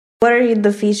What are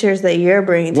the features that you're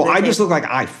bringing to the Well, I table? just look like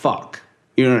I fuck.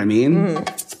 You know what I mean?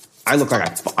 I look like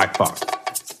I fuck.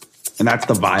 And that's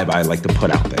the vibe I like to put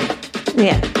out there.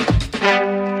 Yeah.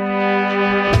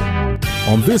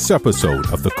 On this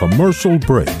episode of The Commercial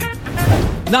Break.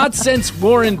 Not since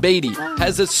Warren Beatty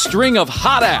has a string of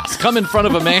hot ass come in front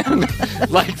of a man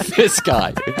like this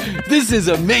guy. This is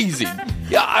amazing.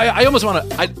 Yeah, I almost want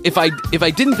to. If I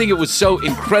didn't think it was so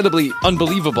incredibly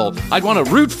unbelievable, I'd want to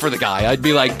root for the guy. I'd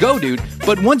be like, "Go, dude!"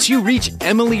 But once you reach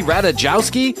Emily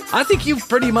Ratajkowski, I think you've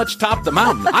pretty much topped the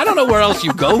mountain. I don't know where else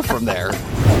you go from there.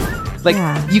 Like,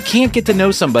 you can't get to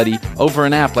know somebody over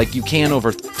an app like you can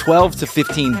over 12 to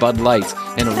 15 Bud Lights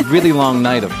and a really long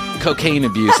night of cocaine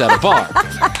abuse at a bar.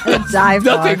 There's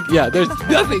nothing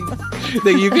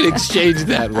that you can exchange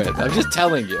that with. I'm just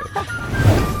telling you.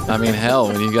 I mean, hell,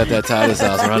 when you got that tartar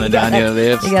sauce running down your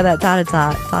lips. You got that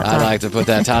tartar. I like to put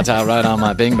that tartar right on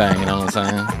my bing bang, you know what I'm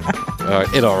saying? Or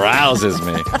it arouses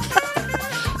me.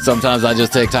 Sometimes I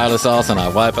just take tartar sauce and I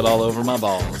wipe it all over my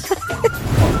balls.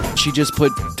 She just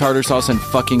put tartar sauce in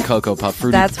fucking Cocoa Puff,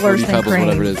 Fruity worse than Pebbles, cream,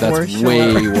 whatever it is. That's for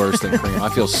way sure. worse than cream. I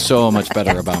feel so much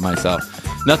better about myself.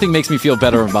 Nothing makes me feel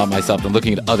better about myself than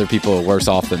looking at other people who are worse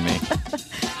off than me.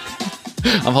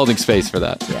 I'm holding space for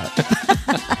that. Yeah.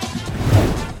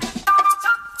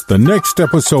 The next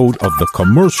episode of The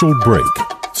Commercial Break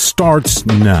starts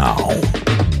now.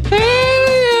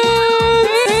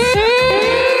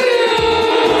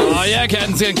 Oh, yeah,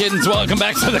 kittens and kittens. Welcome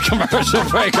back to The Commercial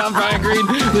Break. I'm Brian Green.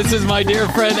 This is my dear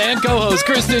friend and co-host,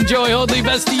 Kristen Joy Holdley.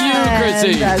 Best to you,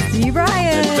 Chrissy. Best to you,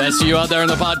 Brian. And best to you out there in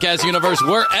the podcast universe,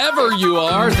 wherever you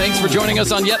are. Thanks for joining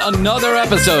us on yet another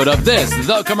episode of this,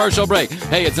 The Commercial Break.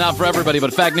 Hey, it's not for everybody,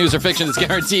 but fact, news, or fiction is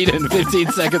guaranteed in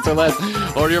 15 seconds or less.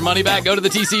 Order your money back. Go to the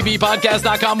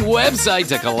tcbpodcast.com website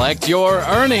to collect your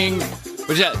earnings.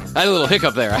 I had a little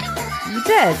hiccup there. You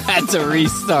did. Had to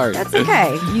restart. That's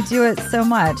okay. You do it so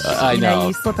much. I know.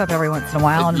 You slip up every once in a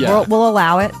while, and Yeah. we'll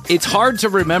allow it. It's hard to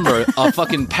remember a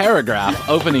fucking paragraph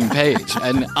opening page.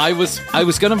 And I was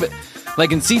going to...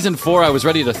 Like in season 4, I was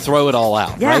ready to throw it all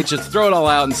out, right? Just throw it all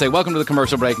out and say, welcome to the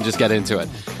commercial break, and just get into it.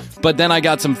 But then I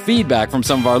got some feedback from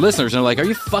some of our listeners, and they're like, are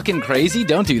you fucking crazy?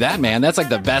 Don't do that, man. That's like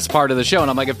the best part of the show.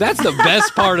 And I'm like, if that's the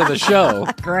best part of the show,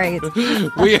 Great.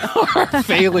 we are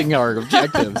failing our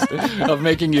objectives of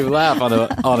making you laugh on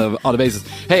a basis.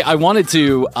 Hey, I wanted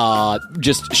to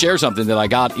just share something that I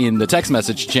got in the text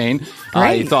message chain.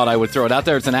 Great. I thought I would throw it out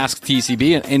there. It's an Ask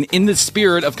TCB, and in the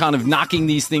spirit of kind of knocking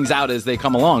these things out as they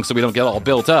come along so we don't get all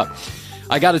built up.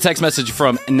 I got a text message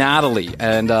from Natalie,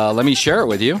 and let me share it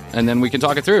with you, and then we can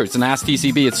talk it through. It's an Ask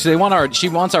TCB. She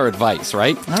wants our advice,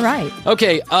 right? All right.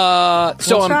 Okay,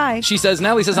 We'll try. She says,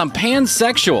 Natalie says, I'm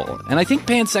pansexual, and I think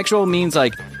pansexual means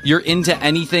like you're into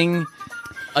anything.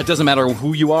 It doesn't matter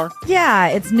who you are. Yeah,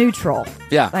 it's neutral.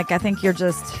 Yeah. Like, I think you're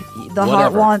just, the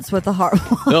heart Whatever. wants what the heart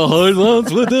wants. The heart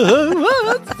wants what the heart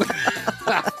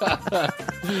wants.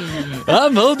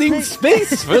 I'm holding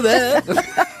space for that.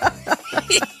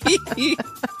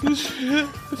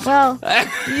 Well,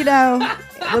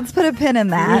 let's put a pin in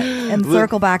that and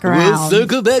circle back around. We'll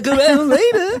circle back around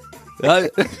later. I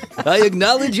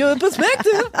acknowledge your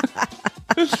perspective.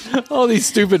 All these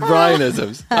stupid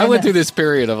Brianisms. I went through this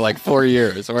period of like 4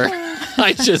 years where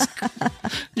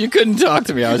you couldn't talk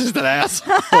to me. I was just an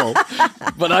asshole.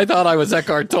 But I thought I was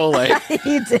Eckhart Tolle.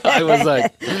 You did. I was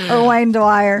like, Or Wayne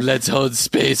Dwyer. let's hold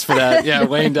space for that. Yeah,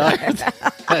 Wayne Dyer.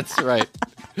 That's right.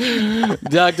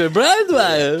 Dr. Brian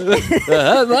Dwyer.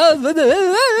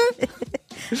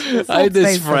 I had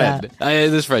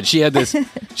this friend.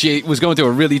 She was going through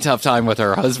a really tough time with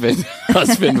her husband.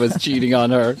 Husband was cheating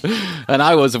on her. And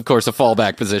I was, of course, a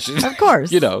fallback position. Of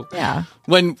course. Yeah.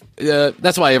 When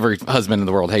that's why every husband in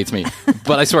the world hates me.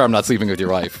 But I swear I'm not sleeping with your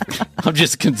wife. I'm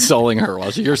just consoling her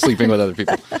while you're sleeping with other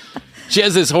people. She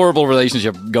has this horrible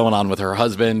relationship going on with her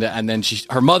husband, and then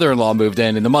her mother-in-law moved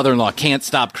in, and the mother-in-law can't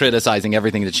stop criticizing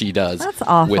everything that she does That's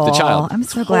awful. with the child. I'm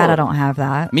so glad I don't have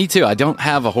that. Me too. I don't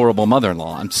have a horrible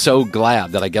mother-in-law. I'm so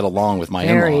glad that I get along with my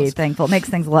Very in-laws. thankful. It makes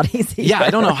things a lot easier. Yeah, I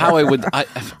don't know how I would. I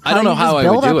don't know how I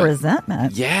would build do up it.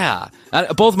 resentment. Yeah,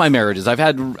 both my marriages, I've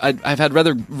had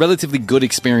relatively good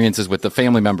experiences with the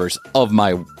family members of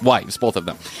my wives, both of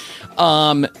them.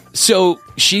 So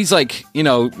she's like,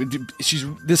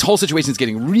 this whole situation's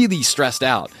getting really stressed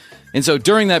out. And so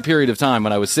during that period of time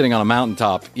when I was sitting on a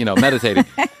mountaintop, meditating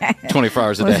 24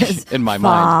 hours a day in my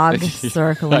mind. Fog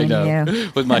circling you.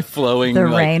 With my flowing The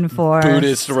rainforest.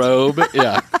 Buddhist robe.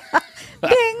 Yeah.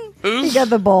 Ding! You got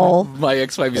the bowl. My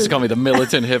ex-wife used to call me the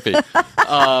militant hippie.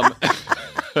 I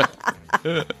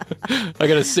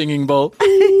got a singing bowl.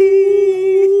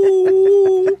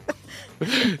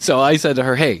 So I said to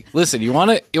her, "Hey, listen, you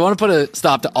want to put a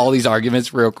stop to all these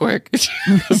arguments real quick?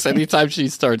 Because anytime she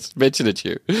starts bitching at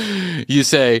you, you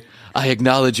say, I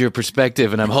acknowledge your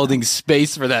perspective and I'm holding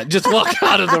space for that. Just walk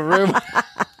out of the room."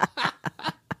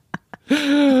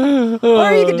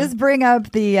 Or you could just bring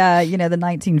up the the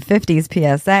 1950s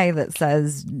PSA that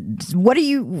says, "What do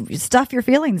you stuff your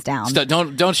feelings down?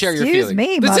 Don't share your Excuse feelings.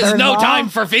 me, This is no mother-in-law." time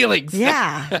for feelings.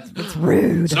 Yeah, it's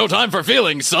rude. It's no time for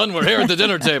feelings, son. We're here at the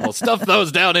dinner table. Stuff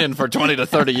those down in for 20 to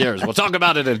 30 years. We'll talk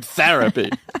about it in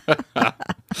therapy.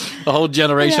 The whole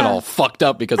generation all fucked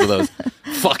up because of those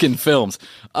fucking films.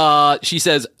 She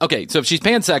says, okay, so if she's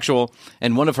pansexual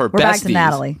and one of her besties...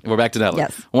 We're back to Natalie.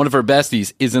 Yes. One of her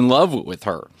besties is in love with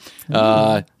her.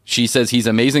 She says he's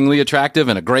amazingly attractive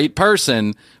and a great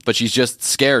person, but she's just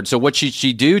scared. So what should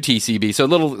she do, TCB? So a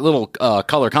little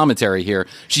color commentary here.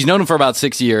 She's known him for about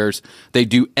 6 years. They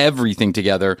do everything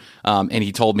together. And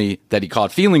he told me that he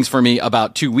caught feelings for me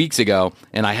about 2 weeks ago,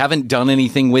 and I haven't done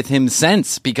anything with him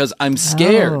since because I'm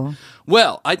scared. Oh.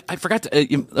 Well, I forgot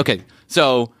to... okay,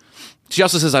 so she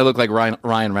also says I look like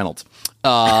Ryan Reynolds.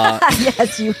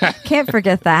 Yes, you can't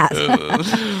forget that.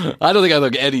 I don't think I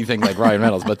look anything like Ryan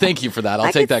Reynolds, but thank you for that.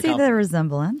 I'll take that I can see the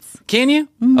resemblance. Can you?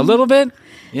 A little bit?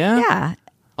 Yeah? Yeah.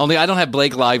 Only I don't have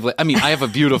Blake Lively. I mean, I have a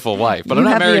beautiful wife, but You I'm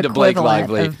not have the married to Blake equivalent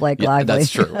Lively. of Blake Yeah, Lively.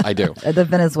 that's true. I do. The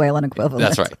Venezuelan equivalent.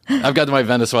 That's right. I've got my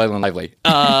Venezuelan Lively.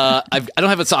 I don't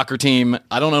have a soccer team.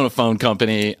 I don't own a phone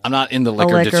company. I'm not in the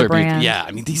liquor distribution. brand. Yeah,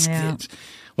 I mean, these Yeah. kids.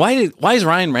 Why is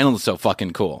Ryan Reynolds so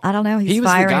fucking cool? I don't know. He's he was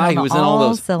the firing guy on who was in all all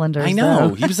those cylinders, I know.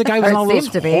 though. He was the guy who was Or in all it those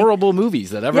seems to be. horrible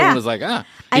movies that everyone Yeah. was like, he's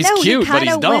I know, cute, but he's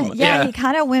kinda dumb. went, he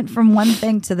kind of went from one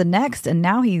thing to the next, and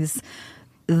now he's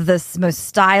the most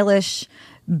stylish,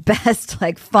 best,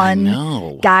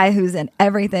 fun guy who's in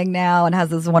everything now and has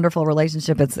this wonderful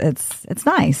relationship. It's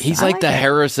nice. He's I like the it.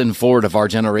 Harrison Ford of our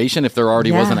generation. If there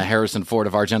already wasn't a Harrison Ford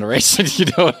of our generation, you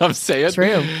know what I'm saying?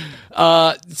 True.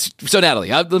 So Natalie,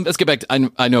 let's get back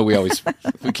to. I know we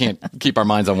can't keep our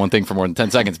minds on one thing for more than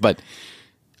 10 seconds, but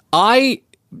I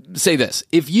say this: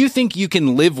 if you think you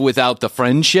can live without the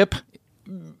friendship,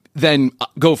 then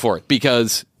go for it,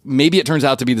 because maybe it turns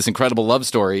out to be this incredible love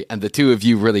story and the two of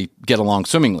you really get along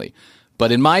swimmingly.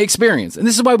 But in my experience, and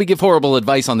this is why we give horrible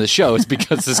advice on this show, is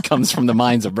because this comes from the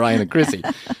minds of Brian and Chrissy.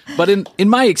 But in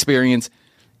my experience,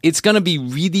 it's going to be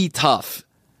really tough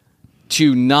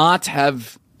to not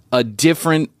have a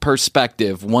different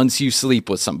perspective once you sleep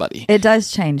with somebody. It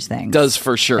does change things. Does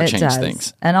for sure It change does.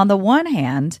 things. And on the one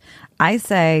hand, I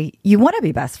say you want to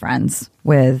be best friends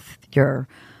with your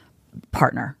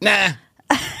partner. Nah.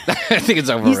 I think it's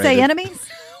overrated. You say enemies?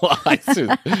 Well,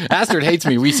 Astrid hates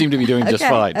me. We seem to be doing just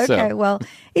fine. Okay, So. well,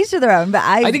 each to their own. But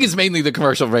I think it's mainly the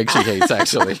commercial break she hates,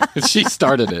 actually. She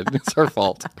started it. It's her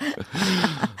fault.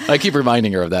 I keep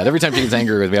reminding her of that. Every time she gets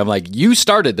angry with me, I'm like, you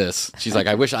started this. She's like,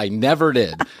 I wish I never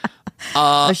did.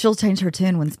 she'll change her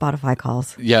tune when Spotify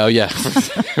calls. Yeah.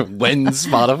 When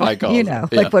Spotify calls. You know,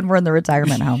 like when we're in the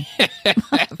retirement home.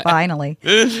 Finally.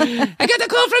 I got a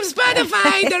call from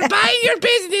Spotify. They're buying your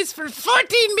business for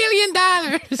 $14 million.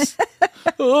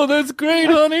 Oh, that's great,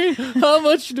 honey. How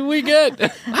much do we get?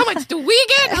 How much do we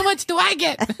get? How much do I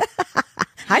get?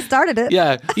 I started it.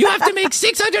 Yeah. You have to make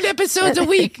 600 episodes a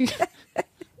week.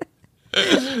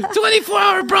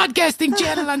 24-hour broadcasting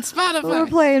channel on Spotify. We're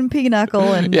playing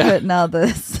Pinochle and putting out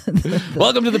this.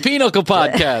 Welcome to the Pinochle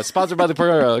Podcast, sponsored by the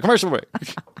commercial break.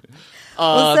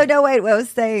 Well, so no, wait. What I was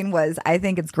saying was, I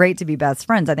think it's great to be best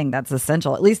friends. I think that's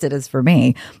essential. At least it is for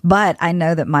me. But I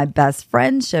know that my best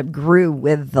friendship grew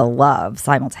with the love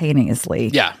simultaneously.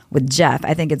 Yeah. With Jeff,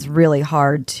 I think it's really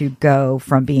hard to go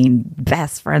from being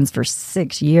best friends for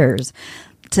 6 years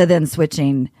to then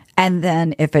switching, and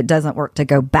then if it doesn't work, to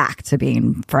go back to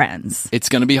being friends. It's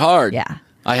going to be hard. Yeah.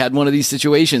 I had one of these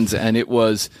situations, and it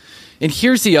was. And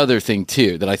here's the other thing,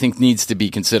 too, that I think needs to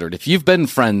be considered. If you've been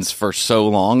friends for so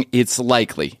long, it's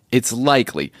likely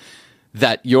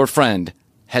that your friend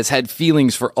has had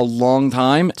feelings for a long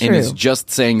time and is just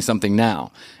saying something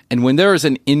now. And when there is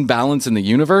an imbalance in the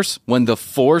universe, when the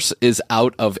force is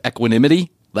out of equanimity,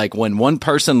 like when one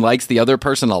person likes the other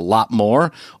person a lot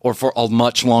more or for a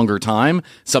much longer time,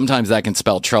 sometimes that can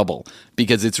spell trouble,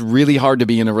 because it's really hard to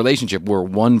be in a relationship where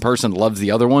one person loves the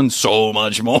other one so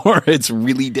much more. It's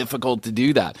really difficult to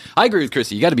do that. I agree with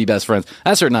Chrissy. You got to be best friends.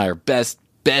 Esther and I are best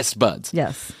buds.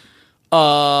 Yes.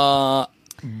 But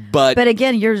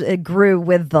again, it grew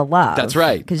with the love. That's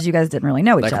right. Because you guys didn't really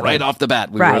know each like other. right off the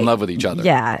bat, we were in love with each other.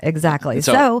 Yeah, exactly.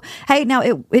 So- So hey, now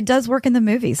it does work in the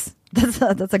movies.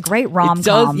 That's a great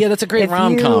rom-com. Yeah, that's a great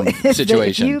rom-com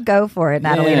situation. If you go for it,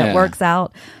 Natalie, and Yeah. it works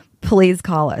out please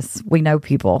call us. We know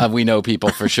people. We know people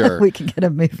for sure. We can get a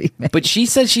movie made. But she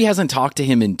says she hasn't talked to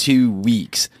him in 2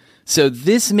 weeks. So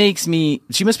this makes me,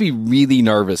 she must be really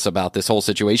nervous about this whole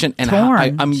situation. And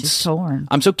torn. I'm She's torn.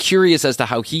 I'm so curious as to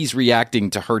how he's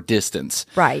reacting to her distance.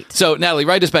 Right. So Natalie,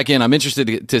 write us back in. I'm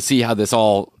interested to see how this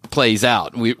all plays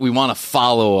out. We want to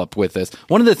follow up with this.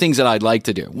 One of the things that I'd like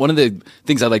to do,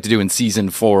 in season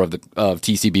 4 of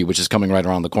TCB, which is coming right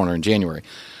around the corner in January,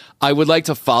 I would like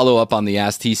to follow up on the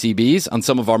Ask TCBs on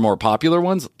some of our more popular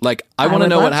ones. Like, I want to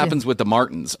know what happens with the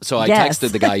Martins. So I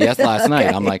texted the guy last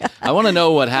night. I'm like, I want to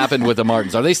know what happened with the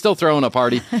Martins. Are they still throwing a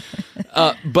party?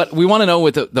 But we want to know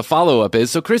what the follow-up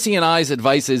is. So Chrissy and I's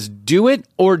advice is do it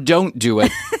or don't do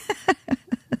it.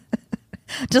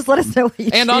 Just let us know what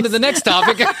you And on to the next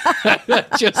topic.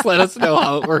 Just let us know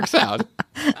how it works out.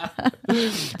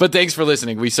 But thanks for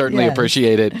listening. We certainly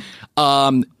appreciate it.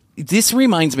 This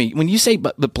reminds me, when you say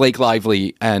Blake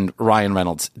Lively and Ryan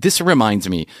Reynolds, this reminds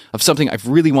me of something I've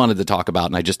really wanted to talk about,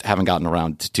 and I just haven't gotten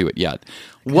around to it yet.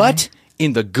 Okay. What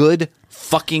in the good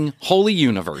fucking holy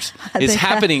universe is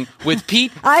happening with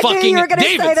Pete I fucking knew you were going to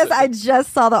Davidson? say this. I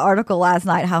just saw the article last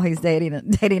night how he's dating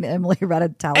Emily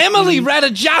Ratajkowski. Emily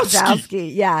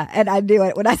Ratajkowski. Yeah, and I knew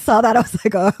it. When I saw that, I was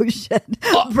like, oh, shit.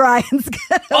 Brian's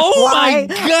going to my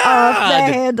God. off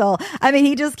the handle. I mean,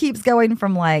 he just keeps going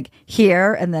from like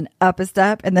here and then up a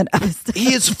step and then up a step.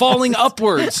 He is falling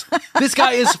upwards. This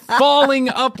guy is falling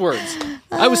upwards.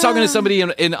 I was talking to somebody in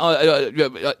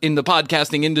the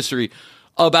podcasting industry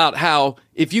about how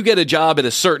if you get a job at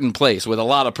a certain place with a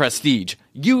lot of prestige,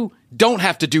 you don't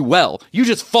have to do well. You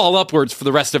just fall upwards for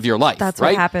the rest of your life. That's right?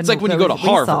 what happened. It's like when you go to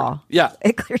Harvard. Yeah.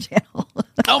 At Clear Channel.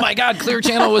 Oh my God, Clear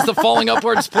Channel was the falling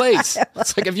upwards place.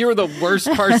 It's like if you were the worst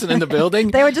person in the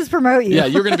building, they would just promote you. Yeah,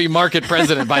 you're going to be market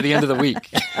president by the end of the week.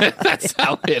 That's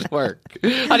how it worked.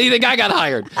 How do you think I got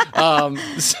hired?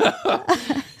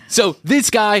 So this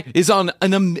guy is on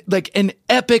an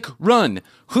epic run.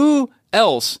 Who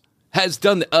else has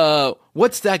done?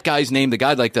 What's that guy's name? The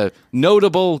guy, like the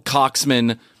notable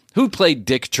coxman who played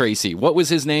Dick Tracy. What was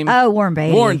his name? Oh, Warren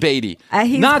Beatty. Warren Beatty.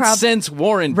 Since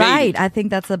Warren Beatty. Right. I think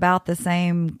that's about the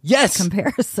same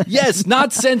comparison. Yes.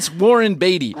 Not since Warren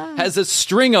Beatty has a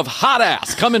string of hot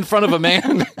ass come in front of a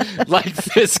man like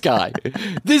this guy.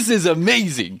 This is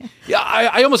amazing. Yeah,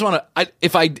 I almost want to,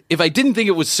 if I didn't think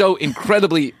it was so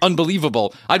incredibly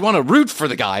unbelievable, I'd want to root for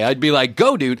the guy. I'd be like,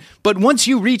 go, dude. But once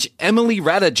you reach Emily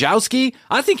Ratajkowski,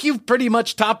 I think you've pretty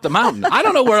much topped the mountain. I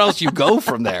don't know where else you go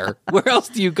from there. Where else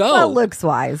do you go? Well,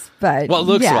 looks-wise, but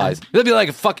looks-wise, it'll be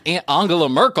like fuck Aunt Angela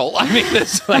Merkel. I mean,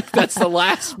 that's the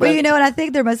last. Well, and I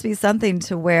think there must be something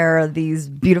to where these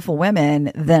beautiful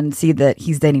women then see that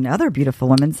he's dating other beautiful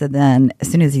women. So then,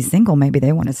 as soon as he's single, maybe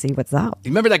they want to see what's up.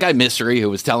 You remember that guy Mystery who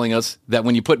was telling us that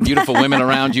when you put beautiful women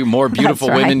around you, more beautiful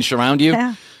women surround you.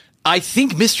 Yeah. I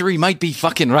think Mystery might be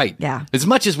fucking right. Yeah. As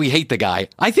much as we hate the guy,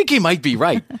 I think he might be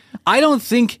right.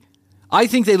 I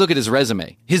think they look at his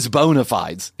resume, his bona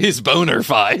fides. They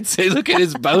look at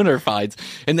his bona fides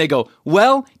and they go,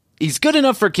 well, he's good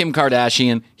enough for Kim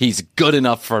Kardashian. He's good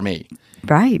enough for me.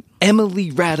 Right.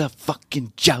 Emily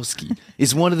Ratajkowski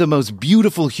is one of the most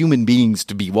beautiful human beings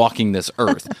to be walking this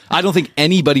earth. I don't think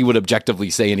anybody would objectively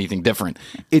say anything different.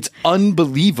 It's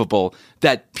unbelievable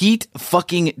that Pete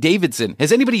fucking Davidson.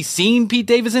 Has anybody seen Pete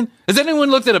Davidson? Has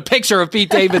anyone looked at a picture of Pete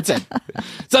Davidson?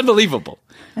 It's unbelievable.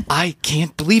 I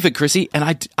can't believe it, Chrissy. And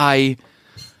I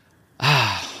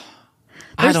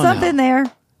There's something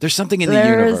there. There's something in the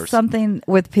universe. There's something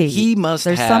with Pete.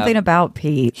 There's something about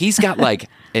Pete. He's got like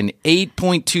an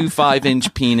 8.25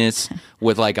 inch penis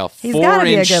with like a 4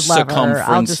 inch circumference.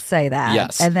 I'll just say that.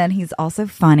 Yes. And then he's also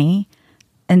funny,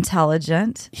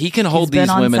 intelligent. He can hold these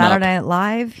women up. He's been on Saturday Night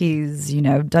Live. He's,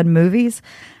 done movies.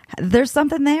 There's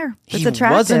something there. It's attractive.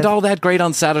 He wasn't all that great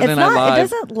on Saturday Night Live. It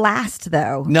doesn't last,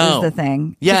 though, no. is the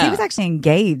thing. Yeah. He was actually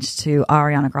engaged to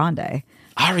Ariana Grande.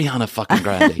 Ariana fucking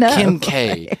Grande, Kim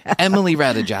K, Emily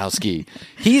Ratajkowski.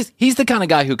 He's the kind of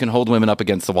guy who can hold women up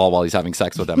against the wall while he's having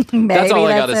sex with them. That's all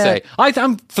I got to say.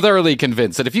 I'm thoroughly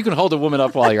convinced that if you can hold a woman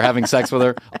up while you're having sex with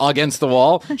her against the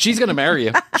wall, she's going to marry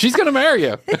you. She's going to marry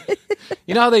you.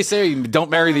 You know how they say, don't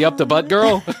marry the up the butt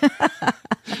girl?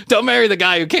 Don't marry the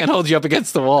guy who can't hold you up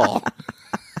against the wall.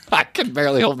 I can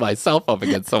barely hold myself up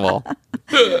against the wall.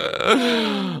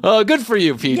 Good for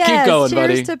you, Pete. Yes, Keep going,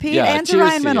 buddy. Cheers to Pete and to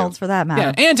Ryan Reynolds, for that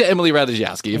matter. Yeah, and to Emily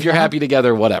Ratajkowski. If you're happy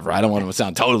together, whatever. I don't want to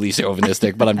sound totally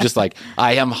chauvinistic, but I'm just like,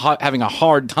 I am having a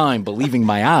hard time believing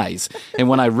my eyes. And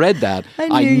when I read that, I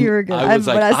knew you were good. I was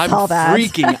like, I saw that.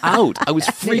 freaking out. I was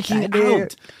freaking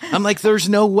out. I'm like, there's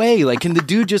no way. Like, can the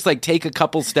dude just like take a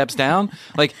couple steps down?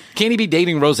 Like, can't he be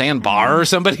dating Roseanne Barr or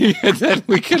somebody? And then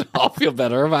we can all feel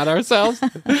better about ourselves.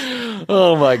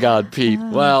 Oh my God, Pete.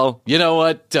 Well, you know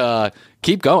what?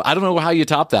 Keep going. I don't know how you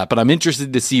top that, but I'm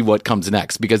interested to see what comes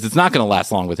next because it's not going to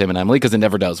last long with him and Emily because it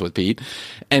never does with Pete.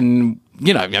 And,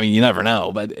 you know, I mean, you never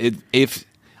know. But if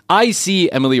I see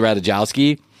Emily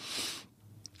Ratajkowski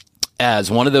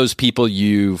as one of those people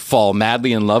you fall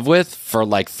madly in love with for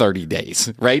like 30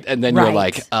 days, right? And then you're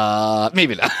like,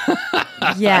 maybe not.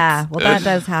 Yeah, well, that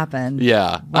does happen.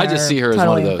 Yeah, I just see her as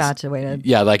totally one of those. Infatuated.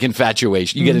 Yeah, like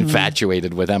infatuation. You get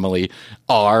infatuated with Emily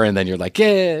R, and then you're like,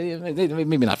 yeah,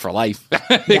 maybe not for life.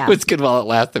 It was good while it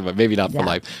lasted, but maybe not for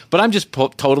life. But I'm just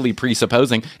totally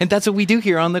presupposing, and that's what we do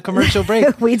here on the commercial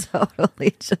break. We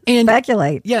totally just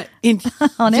speculate. Yeah,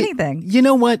 on anything. You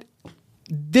know what?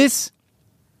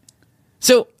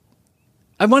 So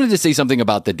I wanted to say something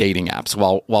about the dating apps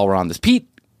while we're on this. Pete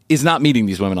is not meeting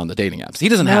these women on the dating apps. He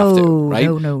doesn't have to, right?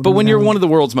 But when you're one of the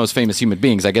world's most famous human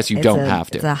beings, I guess you don't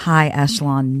have to. It's a high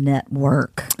echelon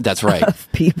network. That's right. Of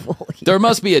people. There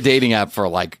must be a dating app for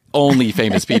like only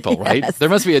famous people, right? There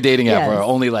must be a dating app where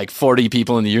only like 40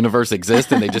 people in the universe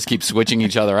exist and they just keep switching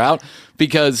each other out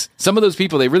because some of those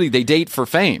people, they date for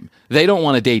fame. They don't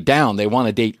want to date down. They want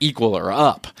to date equal or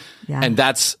up. Yeah. And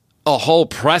that's a whole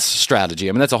press strategy.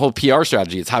 I mean, that's a whole PR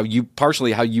strategy. It's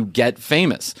partially how you get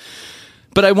famous.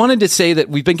 But I wanted to say that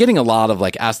we've been getting a lot of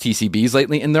like Ask TCBs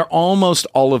lately, and almost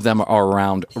all of them are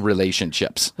around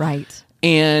relationships. Right.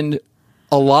 And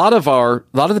a lot of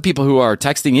the people who are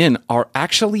texting in are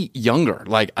actually younger.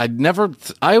 Like I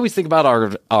always think about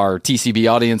our TCB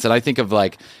audience, and I think of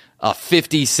like a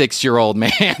 56-year-old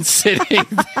man sitting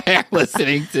there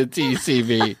listening to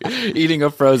TCB, eating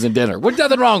a frozen dinner. There's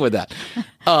nothing wrong with that.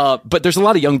 But there's a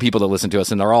lot of young people that listen to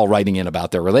us, and they're all writing in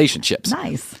about their relationships.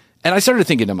 Nice. And I started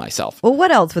thinking to myself, well,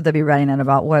 what else would they be writing in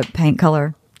about? What paint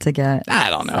color to get? I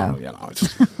don't know.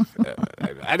 So.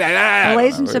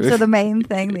 Relationships are the main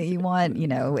thing that you want,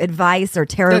 advice or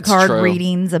tarot card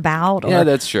readings about. Or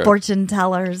that's true. Fortune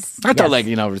tellers. I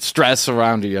thought stress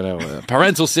around, a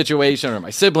parental situation or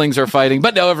my siblings are fighting.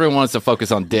 But no, everyone wants to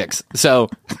focus on dicks. So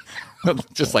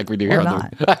just like we do here.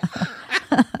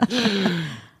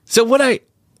 So what I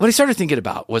started thinking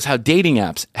about was how dating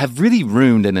apps have really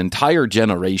ruined an entire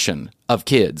generation of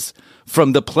kids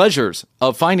from the pleasures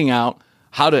of finding out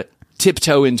how to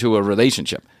tiptoe into a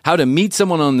relationship, how to meet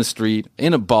someone on the street,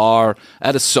 in a bar,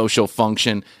 at a social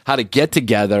function, how to get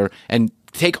together and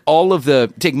take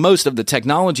most of the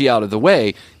technology out of the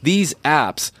way. These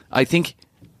apps, I think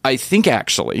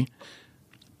actually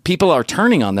people are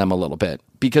turning on them a little bit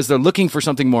because they're looking for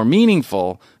something more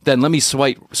meaningful than let me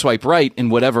swipe right in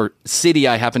whatever city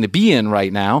I happen to be in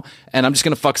right now, and I'm just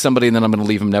going to fuck somebody and then I'm going to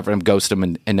leave them, ghost them,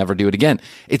 and never do it again.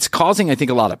 It's causing, I think,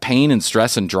 a lot of pain and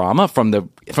stress and drama from the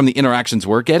interactions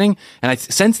we're getting, and I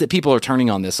sense that people are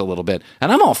turning on this a little bit,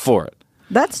 and I'm all for it.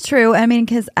 That's true. I mean,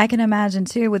 because I can imagine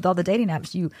too with all the dating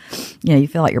apps, you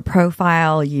fill out your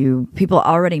profile. People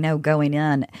already know going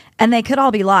in, and they could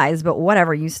all be lies, but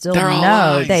whatever. You still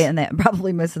know they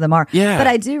probably most of them are. Yeah. But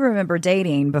I do remember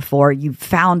dating before you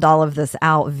found all of this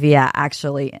out via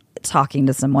actually talking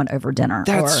to someone over dinner.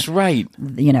 That's right.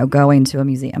 Going to a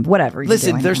museum, whatever.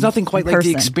 Listen, there's nothing quite like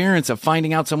the experience of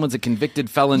finding out someone's a convicted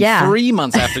felon 3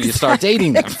 months after you start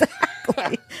dating them.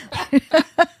 Exactly.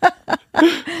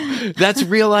 That's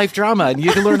real life drama, and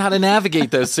you can learn how to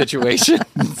navigate those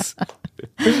situations.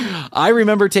 I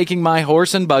remember taking my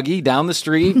horse and buggy down the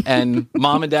street, and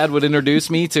mom and dad would introduce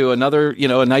me to another,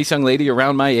 a nice young lady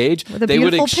around my age. They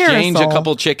would exchange a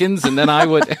couple chickens, and then I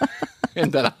would,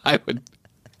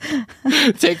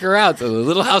 take her out to the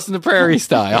Little House on the Prairie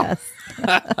style.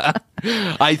 Yes.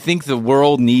 I think the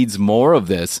world needs more of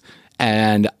this,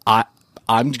 and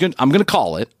I'm going to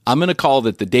call it. I'm going to call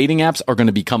that the dating apps are going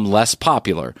to become less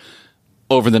popular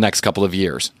over the next couple of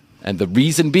years. And the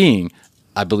reason being,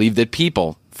 I believe that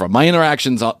people, from my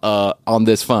interactions on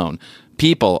this phone,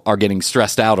 people are getting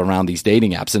stressed out around these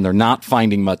dating apps, and they're not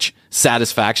finding much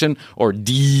satisfaction or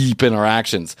deep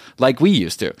interactions like we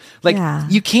used to.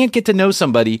 You can't get to know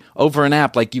somebody over an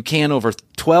app like you can over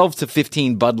 12 to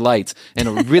 15 Bud Lights and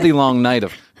a really long night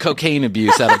of cocaine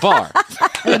abuse at a bar.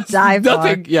 Die for.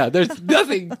 Nothing. Yeah, there's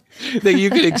nothing that you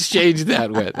can exchange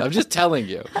that with. I'm just telling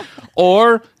you.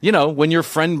 Or, when your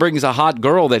friend brings a hot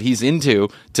girl that he's into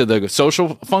to the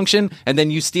social function, and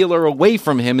then you steal her away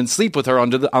from him and sleep with her on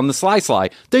the sly.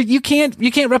 You can't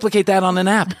replicate that on an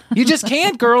app. You just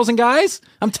can't, girls and guys.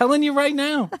 I'm telling you right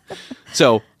now.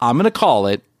 So I'm going to call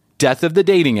it death of the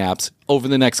dating apps over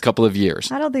the next couple of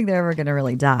years. I don't think they're ever going to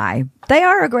really die. They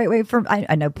are a great way for.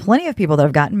 I know plenty of people that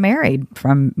have gotten married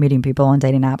from meeting people on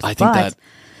dating apps. I think that.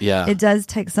 Yeah. It does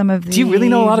take some of the... Do you really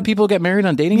know a lot of people who get married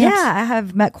on dating apps? Yeah, I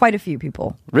have met quite a few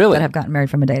people. Really? That have gotten married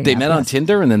from a dating app. They met on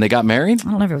Tinder and then they got married? I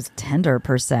don't know if it was Tinder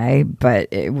per se, but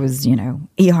it was,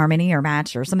 eHarmony or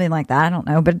Match or something like that. I don't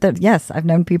know. But yes, I've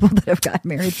known people that have gotten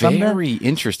married from the... Very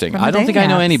interesting. From the I don't think I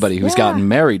know anybody who's Yeah. gotten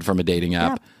married from a dating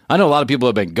app. Yeah. I know a lot of people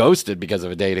have been ghosted because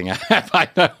of a dating app. I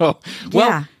know. Well,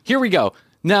 Yeah. here we go.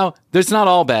 Now, there's not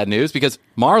all bad news because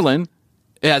Marlon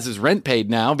has his rent paid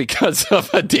now because of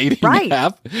a dating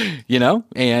app,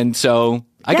 and so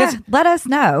I guess let us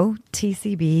know,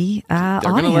 TCB they're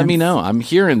going to let me know. I'm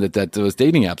hearing that those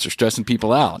dating apps are stressing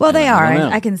people out. Well, they are.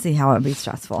 I I can see how it would be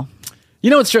stressful.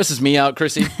 You know what stresses me out,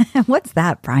 Chrissy? What's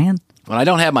that, Brian? When I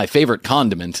don't have my favorite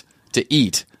condiment to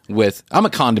eat with. I'm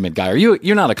a condiment guy.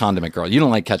 You're not a condiment girl. You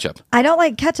don't like ketchup. I don't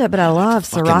like ketchup, but I love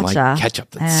sriracha. Like ketchup.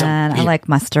 That's so and I weird. like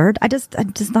mustard. I'm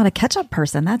just not a ketchup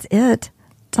person. That's it.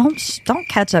 Don't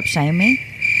ketchup shame me.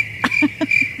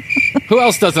 Who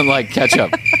else doesn't like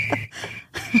ketchup?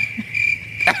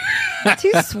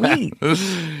 Too sweet.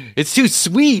 It's too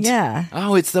sweet. Yeah.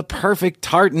 Oh, it's the perfect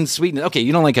tart and sweetness. Okay,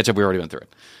 you don't like ketchup. We already went through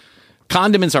it.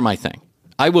 Condiments are my thing.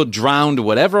 I will drown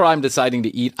whatever I'm deciding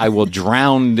to eat. I will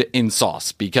drown in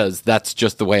sauce because that's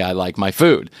just the way I like my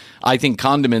food. I think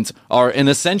condiments are an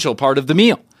essential part of the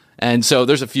meal. And so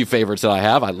there's a few favorites that I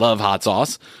have. I love hot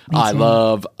sauce. I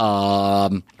love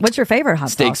What's your favorite hot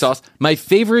steak sauce. My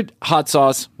favorite hot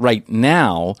sauce right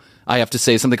now, I have to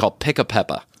say, is something called Pica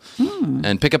Peppa.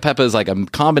 And Pica Peppa is like a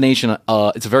combination.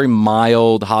 It's a very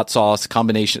mild hot sauce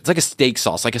combination. It's like a steak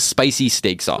sauce, like a spicy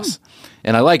steak sauce.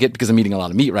 And I like it because I'm eating a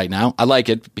lot of meat right now. I like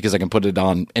it because I can put it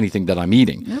on anything that I'm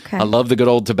eating. Okay. I love the good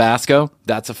old Tabasco.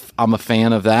 I'm a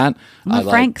fan of that. I'm a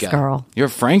Frank's girl. You're a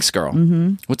Frank's girl.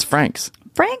 Mm-hmm. What's Frank's?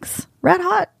 Frank's Red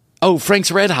Hot. Oh,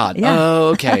 Frank's Red Hot. Yeah. Oh,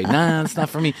 okay. Nah, that's not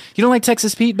for me. You don't like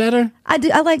Texas Pete better? I do.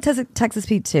 I like Texas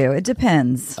Pete too. It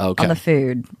depends on the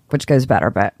food, which goes better.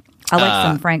 But I like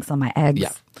some Frank's on my eggs.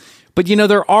 Yeah. But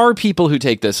there are people who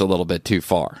take this a little bit too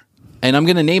far. And I'm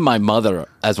going to name my mother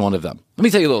as one of them. Let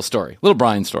me tell you a little story, little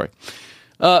Brian story.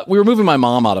 We were moving my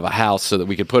mom out of a house so that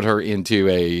we could put her into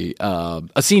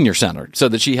a senior center so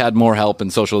that she had more help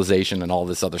and socialization and all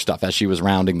this other stuff as she was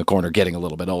rounding the corner, getting a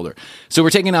little bit older. So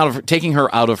we're taking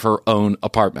her out of her own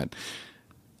apartment.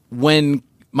 When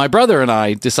my brother and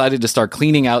I decided to start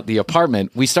cleaning out the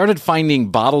apartment, we started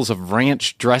finding bottles of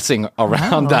ranch dressing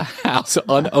around the house,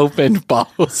 unopened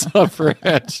bottles of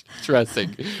ranch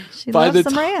dressing. She loves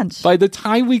some ranch. By the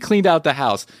time we cleaned out the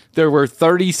house, there were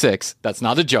 36, that's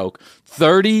not a joke,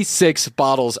 36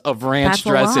 bottles of ranch That's a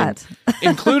dressing, lot.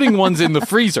 including ones in the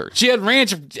freezer. She had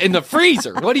ranch in the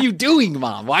freezer. What are you doing,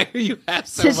 Mom? Why do you have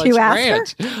so Did much you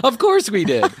ask ranch? Of course we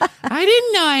did. I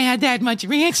didn't know I had that much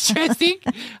ranch dressing.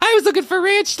 I was looking for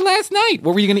ranch last night.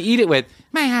 What were you going to eat it with?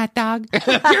 My hot dog.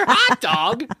 Your hot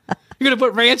dog? You're going to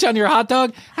put ranch on your hot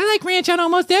dog? I like ranch on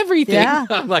almost everything. Yeah.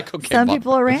 I'm like, okay, Some Mom.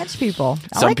 people are ranch people.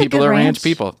 Some people are ranch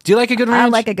people. Do you like a good ranch? I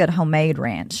like a good homemade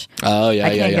ranch. Oh, yeah,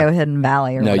 I can't go Hidden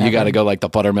Valley or No, whatever. you got to go like the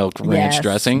buttermilk ranch Yes.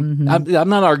 dressing. Mm-hmm. I'm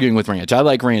not arguing with ranch. I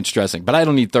like ranch dressing, but I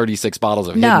don't need 36 bottles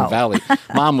of No. Hidden Valley.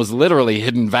 Mom was literally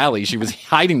Hidden Valley. She was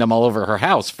hiding them all over her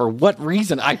house. For what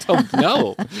reason? I don't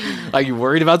know. Are you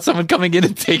worried about someone coming in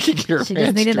and taking your She ranch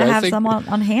just needed to have dressing? some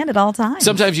on hand at all times.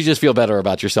 Sometimes you just feel better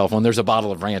about yourself when there's a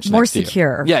bottle of ranch More next to you.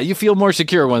 secure. Yeah, you feel more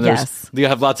secure when Yes. you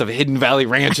have lots of Hidden Valley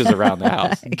ranches around the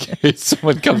house in case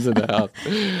someone comes in the house.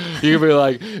 You can be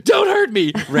like, "Don't hurt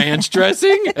me, ranch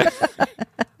dressing."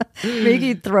 Maybe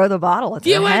you throw the bottle at Do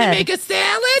you their want to head. make a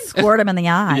salad? Squirt him in the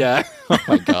eye. Yeah. Oh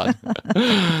my God.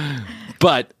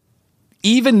 But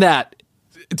even that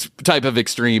type of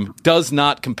extreme does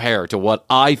not compare to what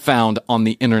I found on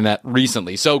the internet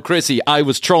recently. So, Chrissy, I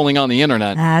was trolling on the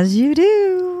internet, As you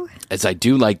do. as I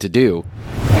do like to do.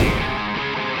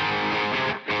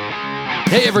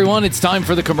 Hey everyone, it's time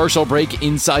for the commercial break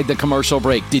inside the commercial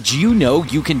break. Did you know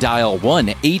you can dial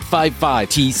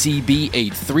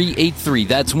 1-855-TCB-8383?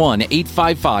 That's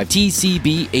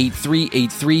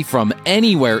 1-855-TCB-8383 from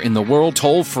anywhere in the world,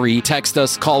 toll free. Text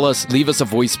us, call us, leave us a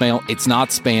voicemail. It's not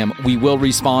spam. We will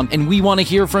respond, and we want to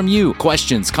hear from you.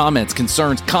 Questions, comments,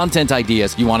 concerns, content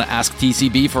ideas. You want to ask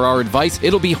TCB for our advice?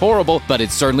 It'll be horrible, but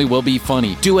it certainly will be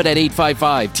funny. Do it at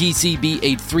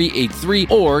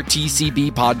 855-TCB-8383 or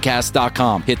tcbpodcast.com.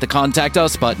 Hit the Contact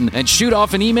Us button and shoot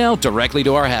off an email directly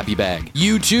to our happy bag.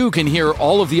 You too can hear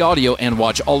all of the audio and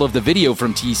watch all of the video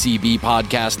from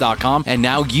tcbpodcast.com and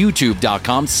now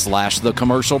youtube.com/the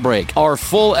commercial break. Our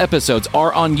full episodes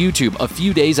are on YouTube a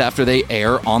few days after they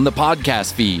air on the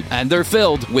podcast feed, and they're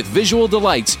filled with visual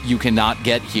delights you cannot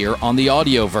get here on the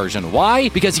audio version. Why?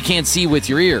 Because you can't see with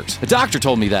your ears. A doctor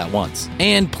told me that once.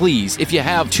 And please, if you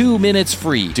have 2 minutes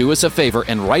free, do us a favor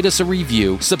and write us a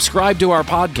review, subscribe to our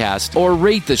podcast, or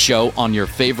rate the show on your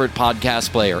favorite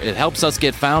podcast player. It helps us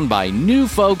get found by new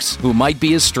folks who might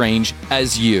be as strange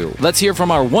as you. Let's hear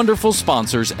from our wonderful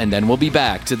sponsors, and then we'll be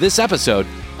back to this episode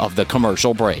of The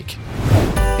Commercial Break.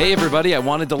 Hey everybody, I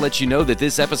wanted to let you know that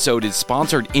this episode is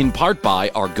sponsored in part by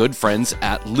our good friends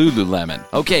at Lululemon.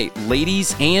 Okay,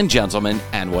 ladies and gentlemen,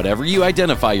 and whatever you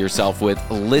identify yourself with,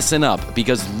 listen up,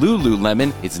 because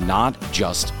Lululemon is not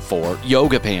just for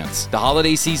yoga pants. The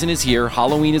holiday season is here,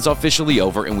 Halloween is officially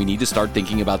over, and we need to start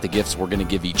thinking about the gifts we're going to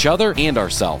give each other and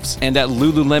ourselves. And at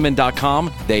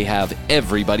Lululemon.com, they have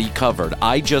everybody covered.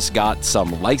 I just got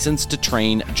some License to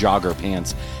Train jogger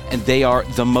pants, and they are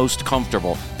the most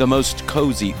comfortable, the most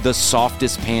cozy, the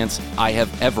softest pants I have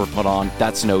ever put on.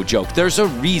 That's no joke. There's a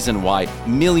reason why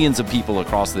millions of people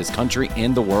across this country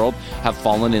and the world have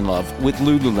fallen in love with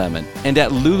Lululemon. And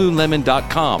at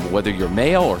Lululemon.com, whether you're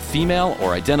male or female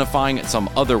or identifying some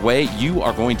other way, you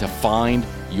are going to find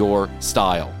your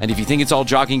style. And if you think it's all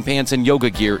jogging pants and yoga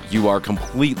gear, you are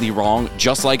completely wrong,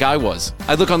 just like I was.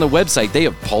 I look on the website, they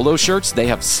have polo shirts, they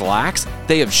have slacks,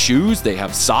 they have shoes, they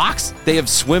have socks, they have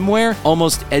swimwear,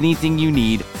 almost anything you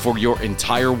need for your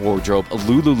entire wardrobe.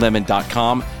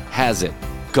 Lululemon.com has it.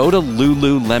 Go to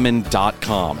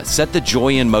Lululemon.com. Set the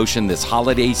joy in motion this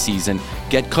holiday season.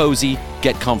 Get cozy,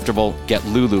 get comfortable, get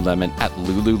Lululemon at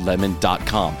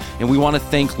Lululemon.com. And we want to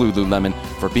thank Lululemon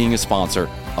for being a sponsor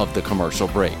of the commercial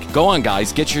break. Go on,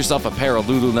 guys, get yourself a pair of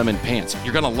Lululemon pants.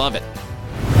 You're going to love it.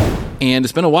 And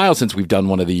it's been a while since we've done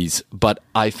one of these, but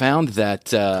I found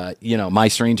that, My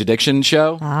Strange Addiction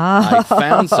show, I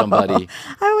found somebody.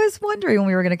 I was wondering when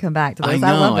we were going to come back to this. I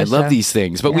know, I love these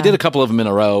things, but we did a couple of them in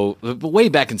a row way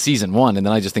back in season 1, and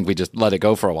then I just think we just let it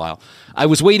go for a while. I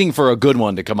was waiting for a good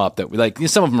one to come up that, like,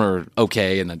 some of them are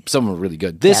okay, and then some of them are really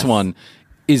good. This one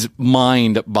is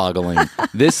mind-boggling.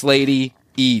 This lady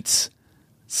eats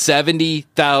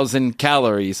 70,000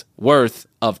 calories worth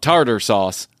of tartar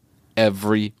sauce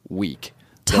every week.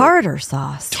 Tartar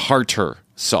sauce. Tartar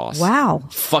sauce. Wow.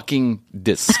 Fucking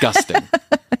disgusting.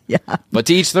 Yeah. But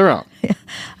to each their own. Yeah.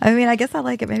 I mean, I guess I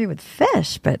like it maybe with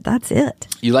fish, but that's it.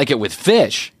 You like it with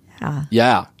fish? Yeah.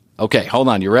 Yeah. Okay, hold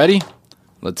on. You ready?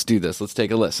 Let's do this. Let's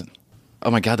take a listen. Oh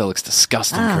my God, that looks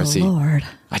disgusting, Chrissy. Oh, Lord.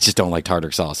 I just don't like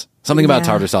tartar sauce. Something about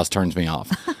tartar sauce turns me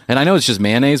off. And I know it's just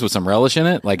mayonnaise with some relish in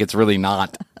it. Like, it's really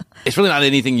not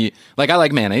anything you... Like, I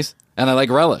like mayonnaise and I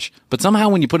like relish. But somehow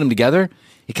when you put them together,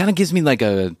 it kind of gives me like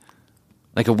a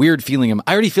weird feeling.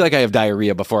 I already feel like I have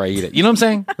diarrhea before I eat it. You know what I'm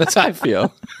saying? That's how I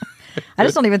feel. I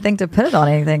just don't even think to put it on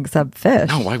anything except fish.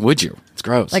 No, why would you? It's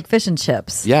gross. Like fish and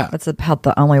chips. Yeah. That's about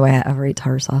the only way I ever eat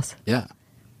tartar sauce. Yeah.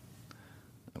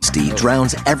 Misty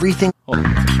drowns everything.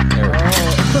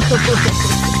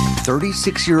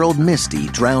 36-year-old Misty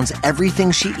drowns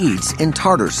everything she eats in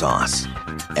tartar sauce.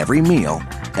 Every meal,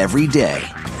 every day.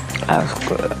 That's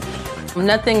good.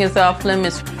 Nothing is off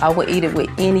limits. I would eat it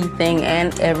with anything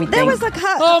and everything. There was a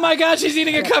Oh my God, she's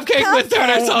eating a cupcake with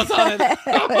tartar sauce on it.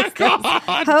 Oh my God.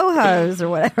 Ho-hos or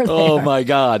whatever. Oh my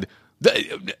God.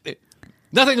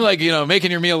 Nothing like, making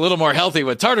your meal a little more healthy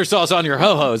with tartar sauce on your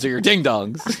ho-hos or your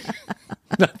ding-dongs.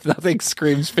 Nothing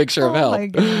screams picture of health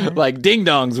like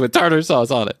ding-dongs with tartar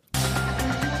sauce on it.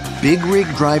 Big rig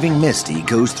driving Misty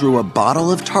goes through a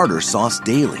bottle of tartar sauce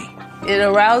daily. It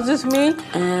arouses me. It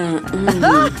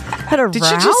arouses Did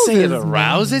she just say it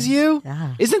arouses you?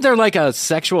 Yeah. Isn't there like a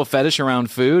sexual fetish around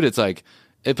food? It's like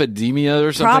epidemia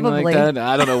or something Probably. like that?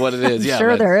 I don't know what it is. I'm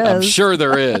sure there is. I'm sure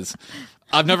there is.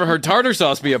 I've never heard tartar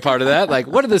sauce be a part of that. Like,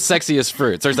 what are the sexiest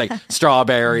fruits? There's like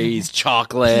strawberries,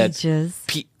 chocolate,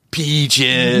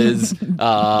 peaches.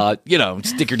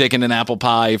 Stick your dick in an apple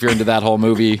pie if you're into that whole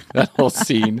movie, that whole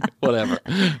scene, whatever.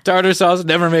 Tartar sauce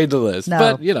never made the list, No.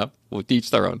 but we'll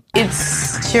each their own.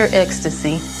 It's pure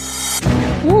ecstasy.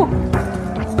 Woo.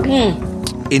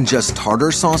 In just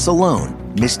tartar sauce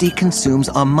alone, Misty consumes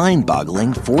a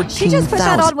mind-boggling 14,000. She just put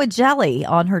that on with jelly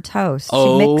on her toast.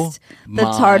 Oh, she mixed the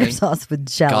tartar sauce with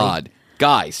jelly. God.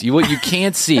 Guys, what you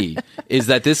can't see is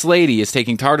that this lady is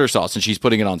taking tartar sauce and she's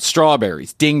putting it on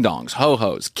strawberries, ding-dongs,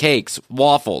 ho-hos, cakes,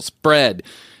 waffles, bread.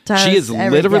 She is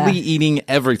literally eating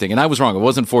everything. And I was wrong. It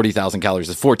wasn't 40,000 calories.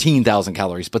 It's 14,000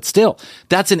 calories. But still,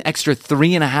 that's an extra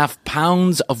 3.5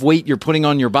 pounds of weight you're putting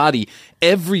on your body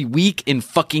every week in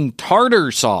fucking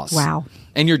tartar sauce. Wow.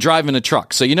 And you're driving a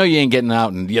truck. So you know you ain't getting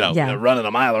out and, running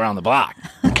a mile around the block.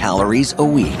 Calories a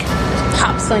week.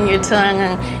 Pops on your tongue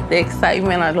and the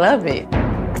excitement, I love it.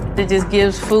 It just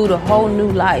gives food a whole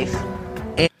new life.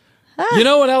 You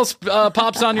know what else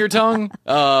pops on your tongue?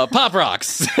 Pop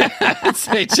Rocks.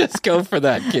 Say, just go for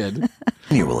that, kid.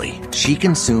 Annually, she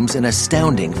consumes an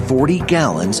astounding 40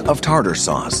 gallons of tartar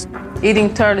sauce.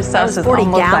 Eating tartar sauce is 40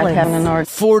 almost gallons. like having an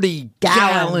orgasm. 40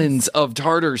 gallons of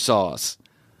tartar sauce.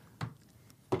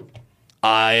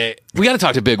 We got to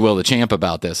talk to Big Will the Champ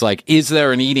about this. Like, is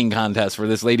there an eating contest where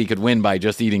this lady could win by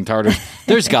just eating tartar?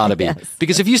 There's got to be. Yes.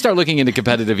 Because if you start looking into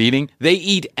competitive eating, they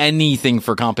eat anything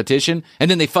for competition,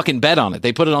 and then they fucking bet on it.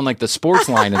 They put it on, like, the sports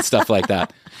line and stuff like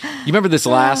that. You remember this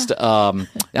last, I don't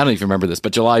know if you remember this,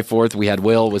 but July 4th, we had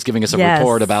Will was giving us a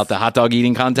report about the hot dog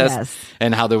eating contest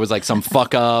and how there was, like, some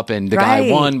fuck up, and the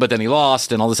guy won, but then he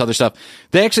lost, and all this other stuff.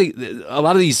 They actually, a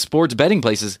lot of these sports betting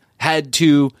places had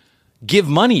to give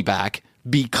money back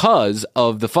because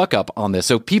of the fuck up on this.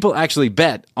 So people actually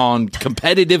bet on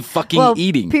competitive fucking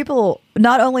eating. People,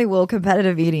 not only will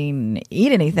competitive eating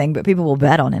eat anything, but people will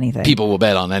bet on anything. People will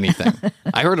bet on anything.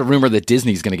 I heard a rumor that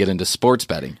Disney's going to get into sports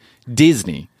betting.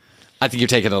 Disney. I think you're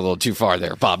taking it a little too far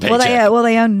there, Bob Paycheck. Well,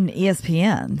 they own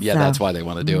ESPN. Yeah, so. that's why they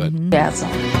want to do it. Yes.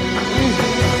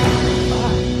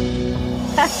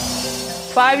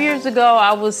 5 years ago,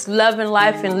 I was loving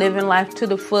life and living life to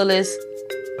the fullest.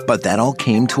 But that all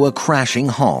came to a crashing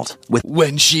halt with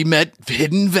when she met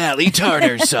Hidden Valley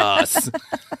tartar sauce.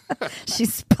 She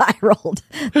spiraled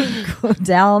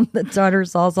down the tartar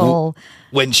sauce hole.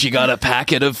 When she got a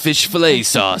packet of fish fillet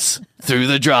sauce through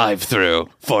the drive-thru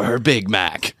for her Big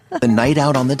Mac. the night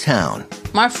out on the town.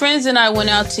 My friends and I went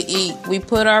out to eat. We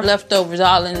put our leftovers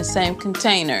all in the same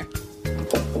container.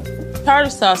 Tartar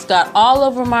sauce got all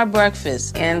over my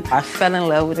breakfast, and I fell in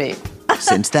love with it.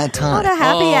 Since that time. What a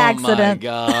happy accident.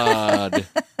 Oh, my God.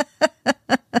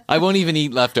 I won't even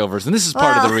eat leftovers, and this is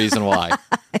part of the reason why.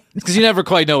 Because you never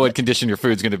quite know what condition your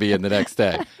food's going to be in the next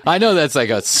day. I know that's like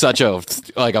such a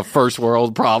first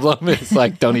world problem. It's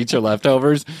like, don't eat your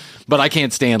leftovers. But I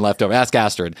can't stand leftover. Ask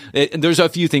Astrid. There's a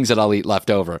few things that I'll eat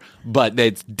leftover, but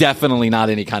it's definitely not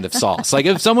any kind of sauce. Like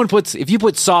if you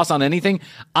put sauce on anything,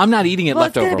 I'm not eating it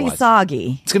leftover. It's going to be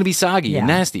soggy. It's going to be soggy and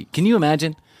nasty. Can you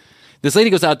imagine? This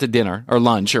lady goes out to dinner or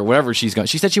lunch or wherever she's going.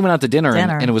 She said she went out to dinner.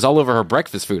 And it was all over her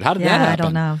breakfast food. How did that happen? I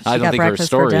don't know. I don't think her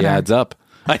story adds up.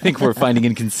 I think we're finding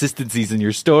inconsistencies in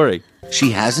your story.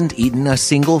 She hasn't eaten a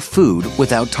single food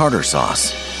without tartar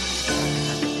sauce.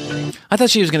 I thought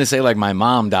she was going to say like my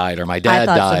mom died or my dad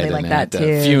died, like and that at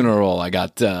the funeral I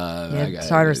got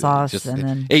tartar sauce and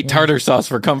then ate tartar sauce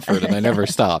for comfort, and I never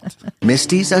stopped.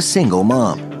 Misty's a single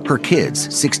mom. Her kids,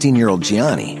 16-year-old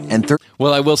Gianni and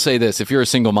Well, I will say this: if you're a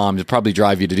single mom, it'd probably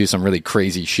drive you to do some really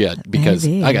crazy shit. Because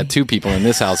I got two people in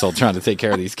this household trying to take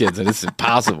care of these kids, and it's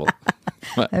impossible.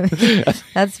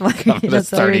 That's why I'm going to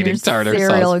start eating tartar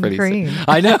sauce pretty soon.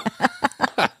 I know.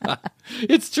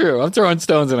 It's true. I'm throwing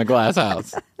stones in a glass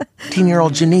house.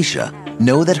 15-year-old Janisha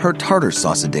know that her tartar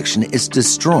sauce addiction is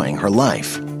destroying her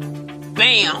life.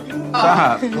 Bam!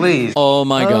 Stop, please. Oh,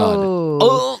 my God.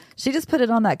 Oh. She just put it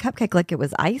on that cupcake like it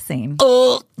was icing.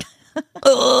 The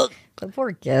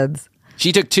poor kids.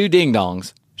 She took 2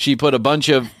 ding-dongs. She put a bunch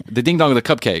of the ding-dong of the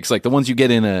cupcakes, like the ones you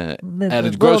get in at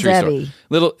a grocery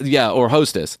store. Or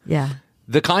Hostess. Yeah.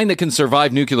 The kind that can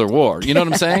survive nuclear war. You know what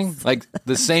I'm saying? Like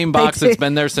the same box that's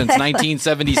been there since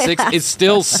 1976 is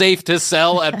still safe to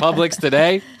sell at Publix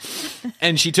today.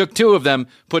 And she took 2 of them,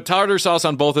 put tartar sauce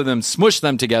on both of them, smushed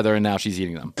them together, and now she's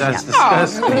eating them. That's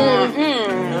disgusting.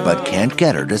 But can't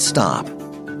get her to stop.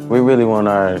 We really want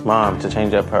our mom to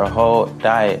change up her whole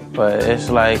diet, but it's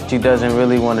like she doesn't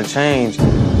really want to change.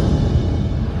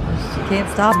 Can't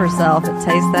stop herself. It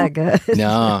tastes that good.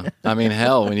 No, I mean,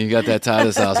 hell, when you got that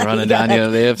tartar sauce running down your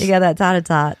lips. You got that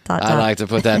tot. I like to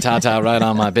put that tata right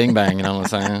on my bing bang, you know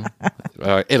what I'm saying?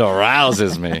 It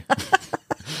arouses me.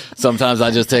 Sometimes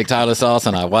I just take tartar sauce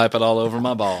and I wipe it all over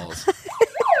my balls.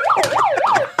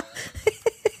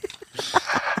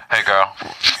 Hey, girl.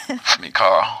 It's me,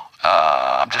 Carl.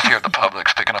 I'm just here at the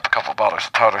Publix picking up a couple bottles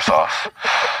of tartar sauce.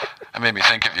 It made me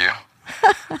think of you.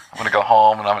 I'm going to go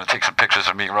home and I'm going to take some pictures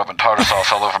of me rubbing tartar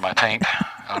sauce all over my taint.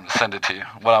 I'm going to send it to you.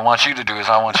 What I want you to do is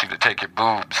I want you to take your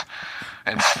boobs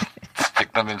and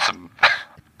stick them in some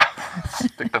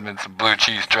blue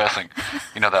cheese dressing.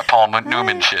 You know, that Paul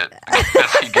Newman shit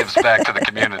that he gives back to the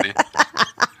community.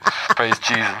 Praise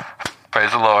Jesus.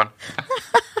 Praise the Lord.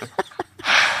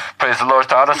 Praise the Lord,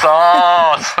 tartar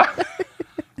sauce.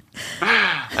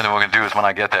 And then what we're going to do is when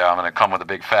I get there, I'm going to come with a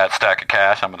big fat stack of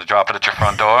cash. I'm going to drop it at your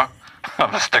front door. I'm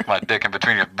going to stick my dick in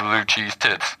between your blue cheese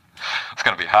tits. It's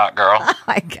going to be hot, girl. Oh,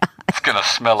 my God. It's going to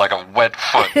smell like a wet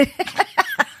foot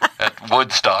at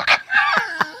Woodstock.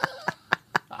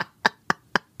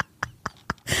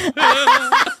 That's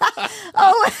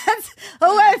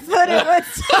a wet foot at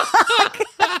Woodstock.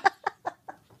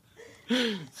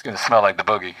 It's going to smell like the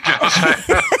boogie. You know what I'm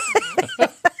saying?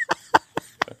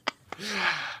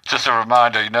 Just a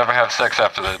reminder, you never have sex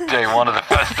after the day one of the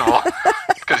festival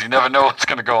because you never know what's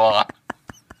going to go on.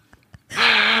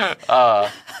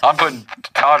 I'm putting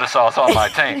tartar sauce on my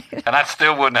taint, and I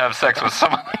still wouldn't have sex with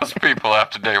some of those people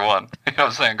after day one. You know what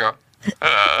I'm saying, girl?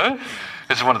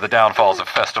 This is one of the downfalls of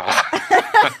festivals.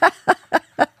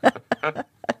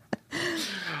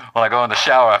 When I go in the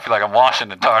shower, I feel like I'm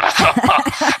washing in tartar sauce.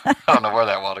 I don't know where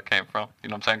that water came from. You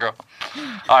know what I'm saying, girl?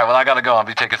 All right, well, I got to go. I'll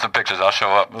be taking some pictures. I'll show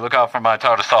up. Look out for my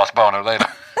tartar sauce boner later.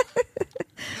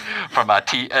 For my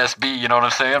TSB, you know what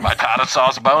I'm saying? My tartar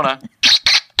sauce boner.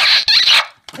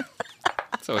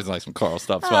 It's always nice when Carl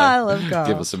stops Oh, by. I love Carl.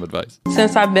 Give us some advice.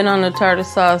 Since I've been on the tartar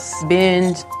sauce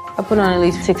binge, I put on at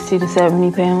least 60 to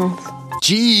 70 pounds.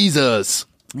 Jesus.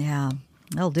 Yeah,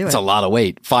 they'll do That's it. a lot of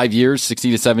weight. 5 years,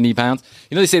 60 to 70 pounds.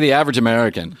 You know, they say the average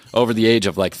American over the age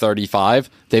of like 35,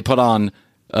 they put on,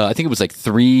 I think it was like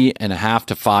 3.5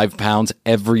 to 5 pounds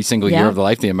every single year of their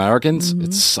life. The Americans,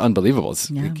 it's unbelievable.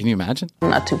 Can you imagine?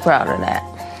 I'm not too proud of that.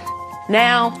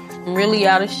 Now, I'm really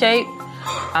out of shape.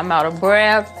 I'm out of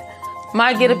breath.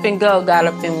 My get up and go got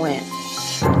up and went.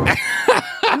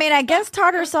 I mean, I guess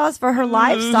tartar sauce for her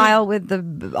lifestyle with the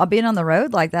being on the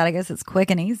road like that, I guess it's quick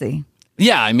and easy.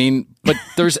 Yeah, I mean, but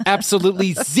there's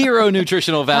absolutely zero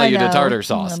nutritional value to tartar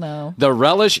sauce. I know. The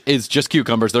relish is just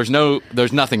cucumbers. There's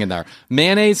nothing in there.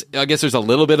 Mayonnaise, I guess there's a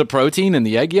little bit of protein in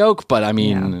the egg yolk, but I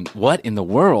mean, what in the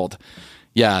world?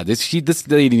 Yeah, this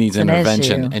lady needs an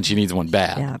intervention, issue. and she needs one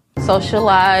bad. Yeah. Social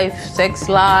life, sex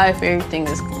life, everything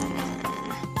is...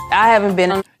 I haven't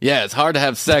been on... Yeah, it's hard to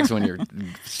have sex when you're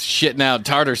shitting out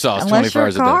tartar sauce Unless 24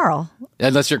 hours you're a day. Carl.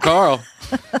 Unless you're Carl.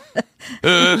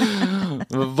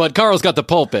 But Carl's got the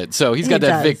pulpit, so he's got He that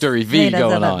does. Victory He V does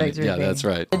going have that on. Victory Yeah, V. that's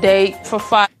right. a date for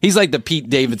 5 He's like the Pete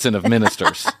Davidson of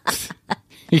ministers.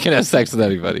 He can have sex with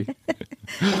anybody,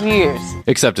 years.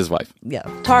 except his wife. Yeah.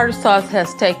 Tartar sauce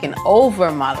has taken over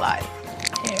my life.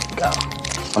 There we go.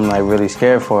 I'm like really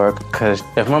scared for her because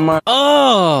if my mom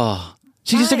Oh,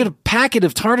 she just took a packet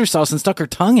of tartar sauce and stuck her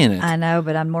tongue in it. I know,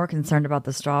 but I'm more concerned about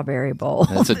the strawberry bowl.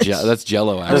 That's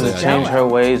Jello, actually. doesn't change her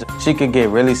ways, she could get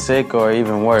really sick or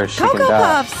even worse, she Cocoa can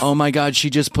die. Puffs. Oh my God,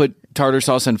 she just put tartar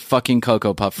sauce and fucking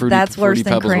Cocoa Puff. That's worse Fruity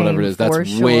than Pebbles, cream, whatever it is. That's for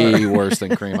sure. way worse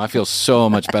than cream. I feel so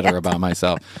much better about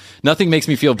myself. Nothing makes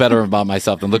me feel better about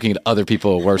myself than looking at other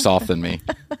people who are worse off than me.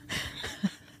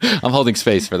 I'm holding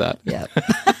space for that. Yeah.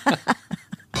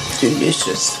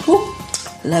 Delicious. Woo.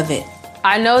 Love it.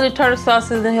 I know that tartar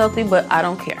sauce isn't healthy, but I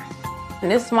don't care.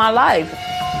 And it's my life.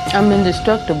 I'm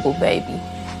indestructible, baby.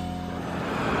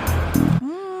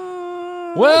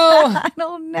 Well, I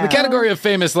don't know. the category of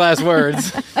famous last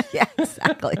words. Yeah,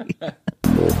 exactly.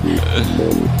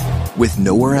 With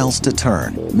nowhere else to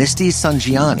turn, Misty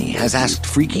Sangiani has asked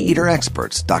freaky eater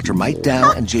experts Dr. Mike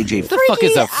Dow and JJ. What the fuck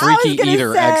is a freaky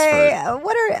eater expert?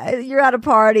 What you're at a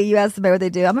party, you ask somebody what they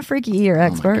do. I'm a freaky eater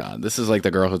expert. Oh my God, this is like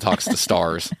the girl who talks to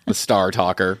stars, the star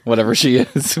talker, whatever she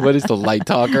is. What is the light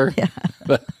talker? Yeah.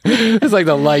 It's like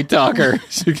the light talker.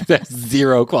 She has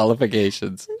zero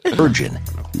qualifications. Virgin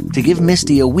to give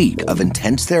Misty a week of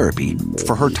intense therapy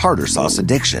for her tartar sauce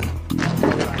addiction.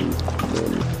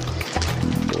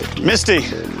 Misty.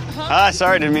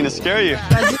 Sorry, didn't mean to scare you.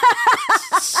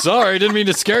 Sorry, didn't mean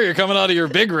to scare you coming out of your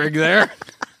big rig there.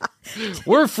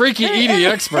 We're freaky eating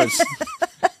experts.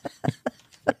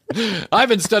 I've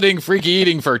been studying freaky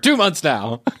eating for 2 months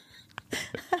now.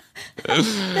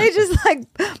 They just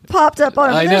like popped up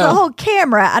on. I There's know. a whole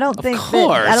camera. I don't think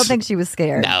course. she was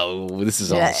scared. No, this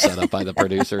is all set up by the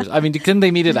producers. I mean, couldn't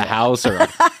they meet at a house or a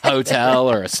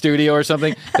hotel or a studio or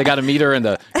something? They got to meet her in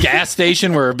the gas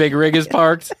station where her big rig is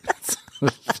parked.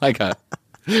 It's like a...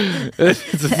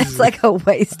 It's like a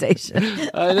way station.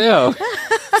 I know.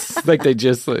 It's like they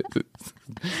just... the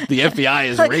FBI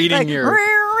is raiding your...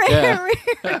 Yeah.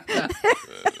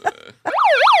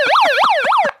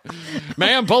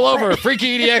 Ma'am, pull over. Freaky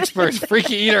eater expert.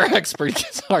 Freaky eater expert.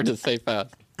 It's hard to say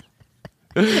fast.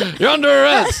 You're under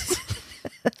arrest.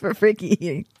 For freaky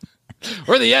eating.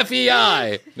 We're the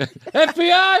FEI.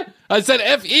 FBI? I said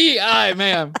FEI,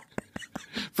 ma'am.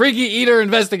 Freaky eater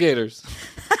investigators.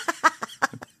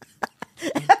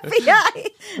 FBI.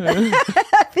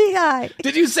 FBI.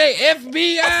 Did you say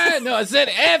FBI? No, I said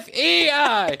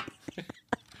FEI.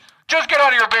 Just get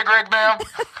out of your big rig, ma'am.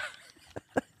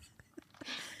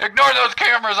 Ignore those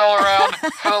cameras all around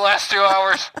for the last 2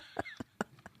 hours.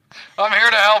 I'm here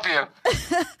to help you.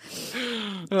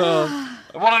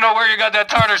 I want to know where you got that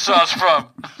tartar sauce from.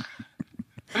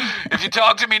 If you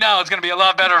talk to me now, it's going to be a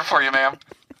lot better for you, ma'am.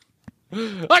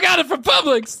 I got it from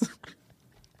Publix.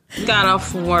 Got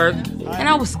off from work, and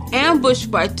I was ambushed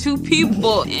by 2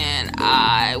 people, and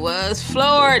I was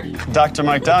floored. Dr.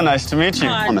 Mike Dow, nice to meet you.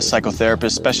 I'm a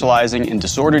psychotherapist specializing in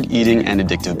disordered eating and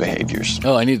addictive behaviors.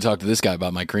 Oh, I need to talk to this guy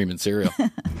about my cream and cereal.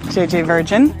 JJ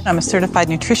Virgin. I'm a certified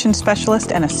nutrition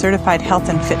specialist and a certified health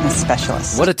and fitness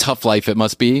specialist. What a tough life it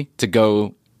must be to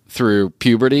go through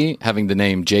puberty having the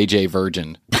name JJ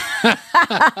Virgin.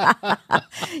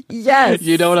 Yes.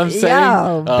 You know what I'm saying?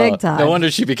 Yeah, big time. No wonder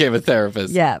she became a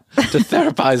therapist. Yeah. To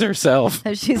therapize herself.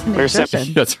 She's a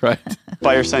nutrition. That's right.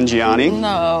 By your son Gianni?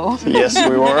 No. Yes,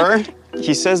 we were.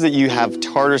 He says that you have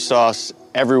tartar sauce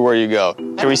everywhere you go.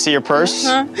 Can we see your purse?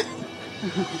 Huh?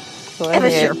 Give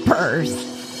us your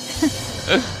purse.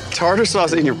 Tartar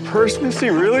sauce in your purse, Missy?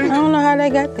 Really? I don't know how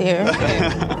they got there.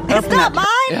 It's not mine.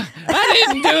 Yeah. I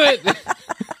didn't do it.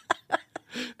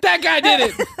 That guy did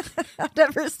it. I've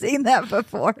never seen that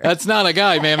before. That's not a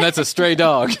guy, ma'am. That's a stray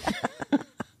dog.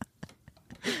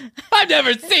 I've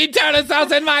never seen tartar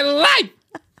sauce in my life.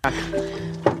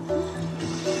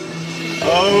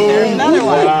 Oh,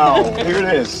 wow. Here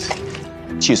it is.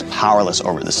 She is powerless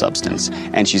over the substance,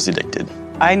 and she's addicted.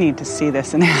 I need to see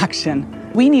this in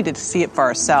action. We needed to see it for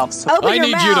ourselves. Open I your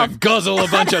need mouth. you to guzzle a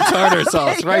bunch of tartar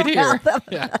sauce right here.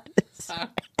 Yeah.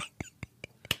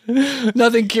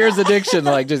 Nothing cures addiction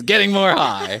like just getting more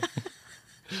high.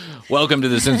 Welcome to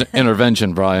this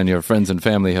intervention, Brian. Your friends and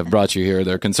family have brought you here.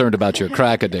 They're concerned about your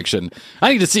crack addiction.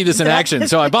 I need to see this in action,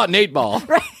 so I bought an 8-ball.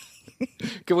 Right.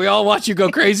 Can we all watch you go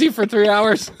crazy for 3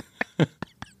 hours?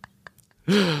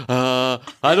 I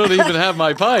don't even have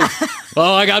my pipe.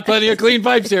 Oh, I got plenty of clean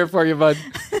pipes here for you, bud.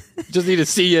 Just need to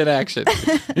see you in action.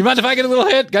 You mind if I get a little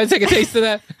hit? Guys, take a taste of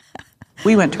that?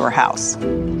 We went to her house.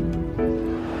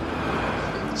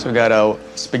 So we got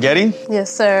spaghetti,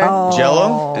 Yes, sir.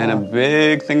 Jell-O, and a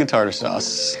big thing of tartar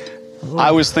sauce.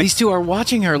 I was thinking These two are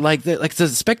watching her like it's a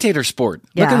spectator sport.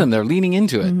 Look Yeah. at them. They're leaning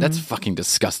into it. That's fucking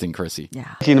disgusting, Chrissy. Yeah.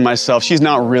 to myself, she's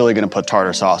not really going to put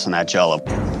tartar sauce in that Jell-O.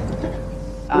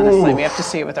 Honestly, we have to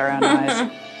see it with our own eyes.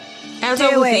 As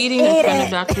I was eating in front of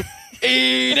Dr.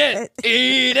 Eat it.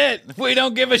 Eat it. We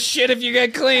don't give a shit if you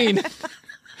get clean.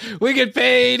 We get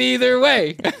paid either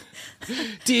way.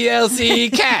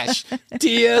 TLC cash.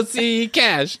 TLC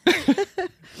cash.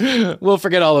 We'll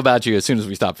forget all about you as soon as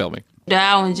we stop filming.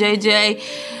 Dow and JJ,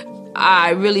 I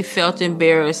really felt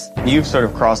embarrassed. You've sort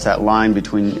of crossed that line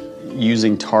between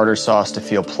using tartar sauce to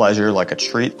feel pleasure like a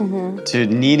treat to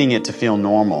needing it to feel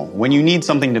normal. When you need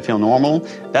something to feel normal,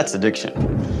 that's addiction.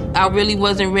 I really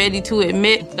wasn't ready to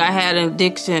admit I had an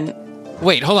addiction.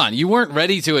 Wait, hold on. You weren't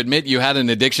ready to admit you had an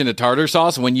addiction to tartar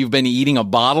sauce when you've been eating a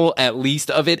bottle at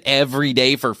least of it every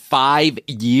day for 5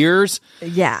 years?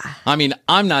 Yeah. I mean,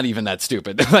 I'm not even that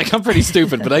stupid. Like, I'm pretty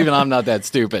stupid, but even I'm not that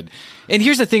stupid. And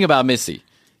here's the thing about Missy.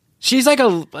 She's like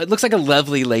it looks like a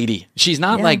lovely lady. She's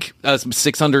not like a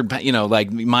 600,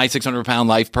 like my 600-pound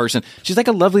life person. She's like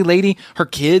a lovely lady. Her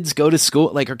kids go to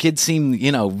school. Like, her kids seem,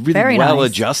 really Very well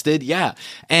nice. adjusted. Yeah.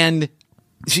 And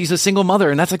she's a single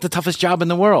mother, and that's like the toughest job in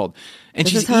the world. And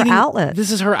This she's is her eating, outlet. This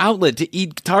is her outlet to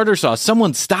eat tartar sauce.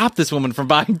 Someone stop this woman from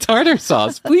buying tartar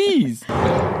sauce, please.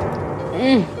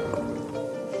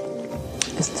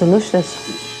 It's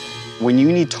delicious. When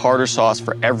you need tartar sauce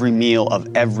for every meal of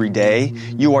every day,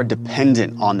 you are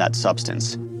dependent on that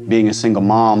substance. Being a single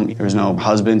mom, there's no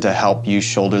husband to help you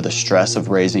shoulder the stress of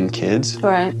raising kids.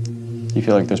 Right. You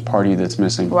feel like there's part of you that's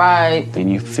missing. Right.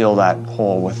 And you fill that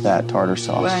hole with that tartar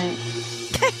sauce. Right.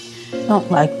 I don't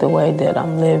like the way that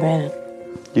I'm living.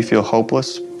 You feel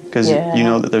hopeless because Yeah. you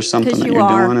know that there's something 'Cause that you you're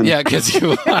are. doing. And Yeah, because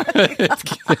you are.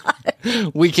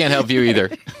 We can't help you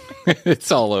either.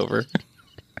 It's all over.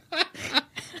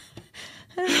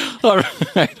 All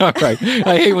right, all right.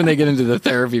 I hate when they get into the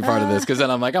therapy part of this because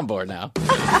then I'm like, I'm bored now.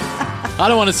 I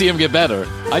don't want to see him get better.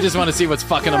 I just want to see what's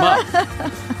fucking him up.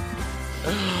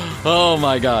 Oh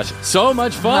my gosh. So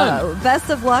much fun. Best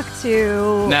of luck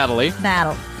to Natalie.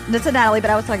 to Natalie, but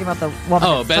I was talking about the woman.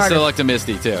 Oh, best of luck to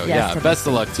Misty, too. Yes, best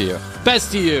of luck to you.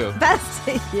 Best to you. Best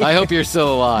to you. I hope you're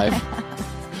still alive.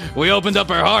 We opened up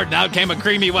her heart, now it came a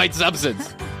creamy white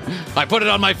substance. I put it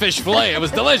on my fish fillet. It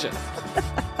was delicious.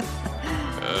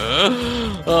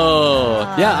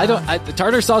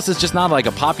 Tartar sauce is just not like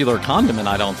a popular condiment,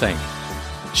 I don't think.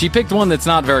 She picked one that's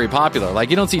not very popular. Like,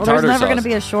 you don't see tartar sauce. There's never going to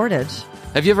be a shortage.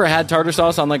 Have you ever had tartar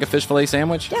sauce on like a fish fillet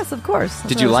sandwich? Yes, of course. That's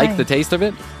Did you like the taste of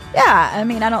it? Yeah, I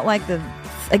mean, I don't like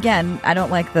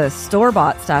the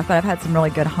store-bought stuff, but I've had some really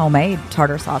good homemade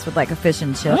tartar sauce with like a fish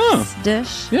and chips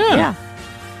dish. Yeah.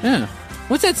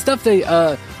 What's that stuff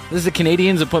this is the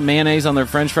Canadians that put mayonnaise on their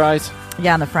French fries?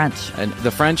 Yeah, and the French. And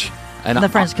the French? And the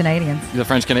French Canadians. The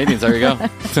French Canadians, there you go.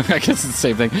 I guess it's the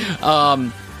same thing.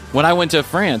 When I went to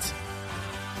France,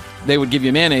 they would give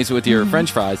you mayonnaise with your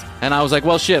French fries. And I was like,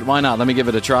 well, shit, why not? Let me give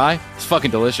it a try. It's fucking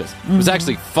delicious. It was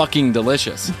actually fucking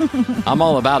delicious. I'm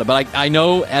all about it. But I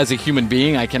know as a human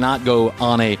being, I cannot go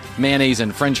on a mayonnaise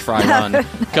and French fry run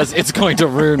because it's going to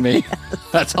ruin me.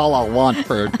 That's all I'll want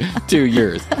for 2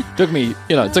 years. It took me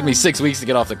 6 weeks to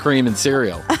get off the cream and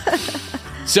cereal.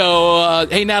 So,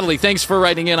 hey, Natalie, thanks for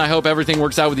writing in. I hope everything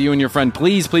works out with you and your friend.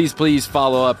 Please, please, please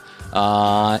follow up.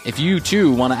 If you,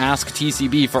 too, want to ask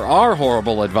TCB for our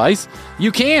horrible advice,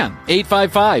 you can.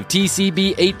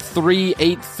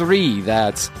 855-TCB-8383.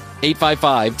 That's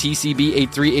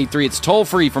 855-TCB-8383. It's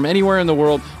toll-free from anywhere in the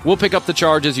world. We'll pick up the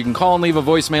charges. You can call and leave a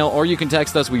voicemail, or you can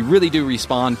text us. We really do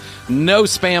respond. No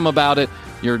spam about it.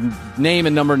 Your name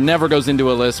and number never goes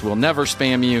into a list. We'll never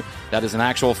spam you. That is an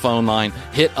actual phone line.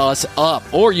 Hit us up.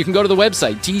 Or you can go to the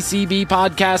website,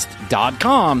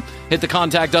 tcbpodcast.com. Hit the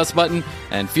Contact Us button,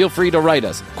 and feel free to write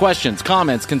us. Questions,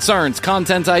 comments, concerns,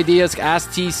 content ideas, ask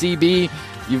TCB.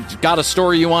 You've got a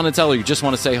story you want to tell, or you just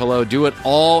want to say hello, do it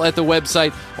all at the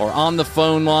website or on the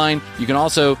phone line. You can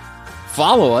also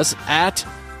follow us at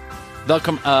the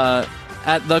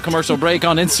Commercial Break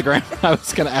on Instagram. I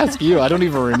was going to ask you. I don't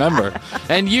even remember.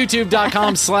 And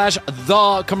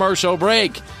youtube.com/The Commercial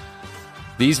Break.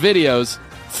 These videos,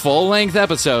 full-length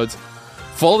episodes,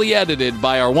 fully edited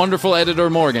by our wonderful editor,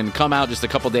 Morgan, come out just a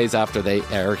couple days after they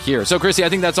air here. So, Chrissy, I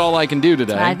think that's all I can do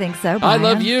today. I think so, I Brian.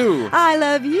 love you. I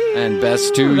love you. And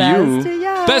best to you.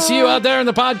 Best to you out there in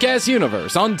the podcast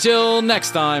universe. Until next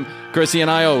time, Chrissy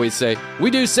and I always say, we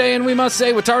do say and we must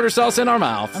say with tartar sauce in our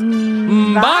mouth.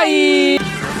 Bye. Bye.